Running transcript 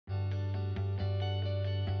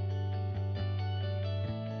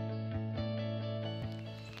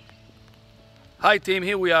Hi team,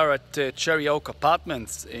 here we are at Cherry Oak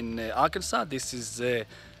Apartments in Arkansas. This is the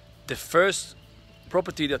first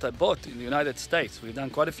property that I bought in the United States. We've done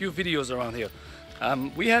quite a few videos around here.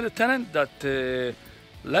 We had a tenant that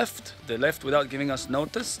left. They left without giving us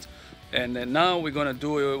notice. And now we're going to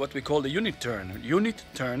do what we call the unit turn. Unit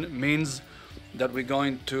turn means that we're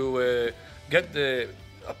going to get the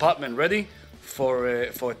apartment ready for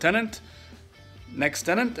a tenant, next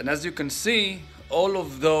tenant. And as you can see, all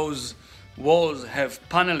of those walls have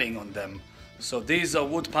paneling on them. So these are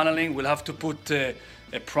wood paneling. We'll have to put a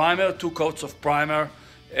primer, 2 coats of primer,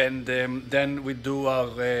 and then we do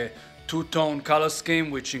our two-tone color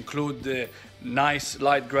scheme, which include nice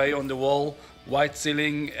light gray on the wall, white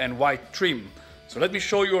ceiling, and white trim. So let me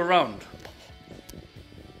show you around.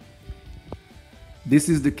 This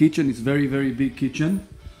is the kitchen. It's very, very big kitchen.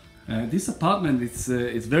 This apartment, it's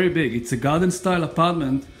very big. It's a garden-style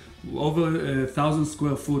apartment, over 1,000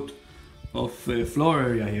 square foot of floor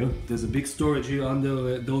area here. There's a big storage here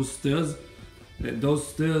under those stairs. Those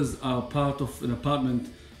stairs are part of an apartment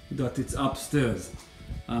that it's upstairs.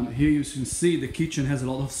 Here you can see the kitchen has a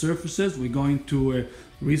lot of surfaces. We're going to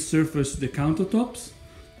resurface the countertops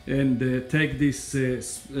and take this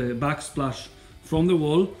backsplash from the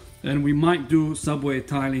wall, and we might do subway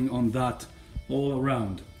tiling on that all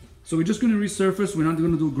around. So we're just going to resurface. We're not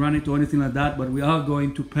going to do granite or anything like that, but we are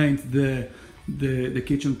going to paint the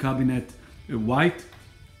kitchen cabinet white,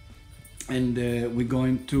 and we're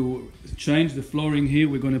going to change the flooring here.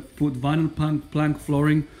 We're going to put vinyl plank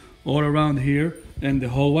flooring all around here and the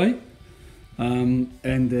hallway,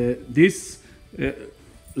 this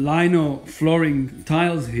lino flooring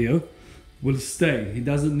tiles here will stay. It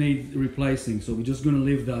doesn't need replacing, so we're just going to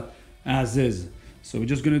leave that as is. So we're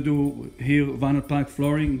just going to do here vinyl plank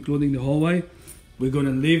flooring, including the hallway. We're going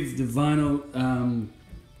to leave the vinyl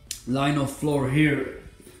lino floor here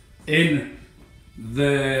in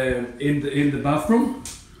the bathroom,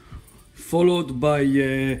 followed by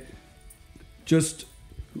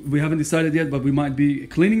we haven't decided yet, but we might be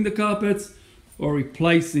cleaning the carpets or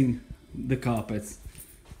replacing the carpets.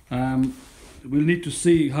 We'll need to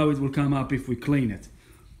see how it will come up if we clean it.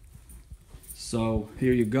 So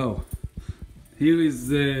here you go. Here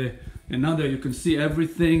is another. You can see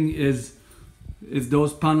everything is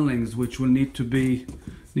those panelings which will need to be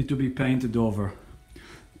painted over.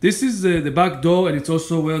 This is the back door, and it's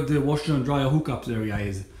also where the washer and dryer hookups area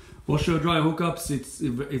is. Washer and dryer hookups,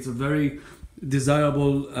 it's a very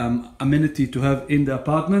desirable amenity to have in the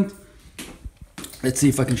apartment. Let's see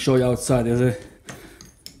if I can show you outside.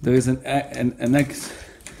 There is an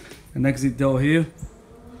exit door here.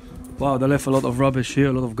 Wow, they left a lot of rubbish here,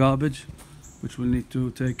 a lot of garbage, which we'll need to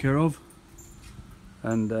take care of,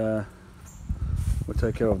 and we'll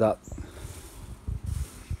take care of that.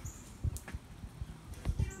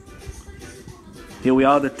 Here we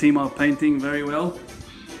are. The team are painting very well.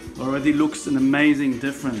 Already looks an amazing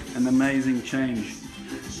change.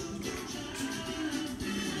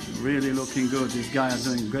 Really looking good. These guys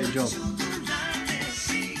are doing a great job.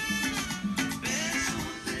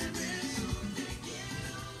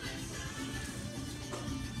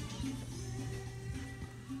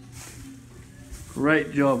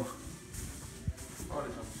 Great job.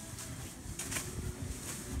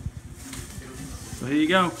 So here you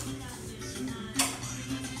go.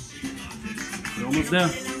 We're almost there.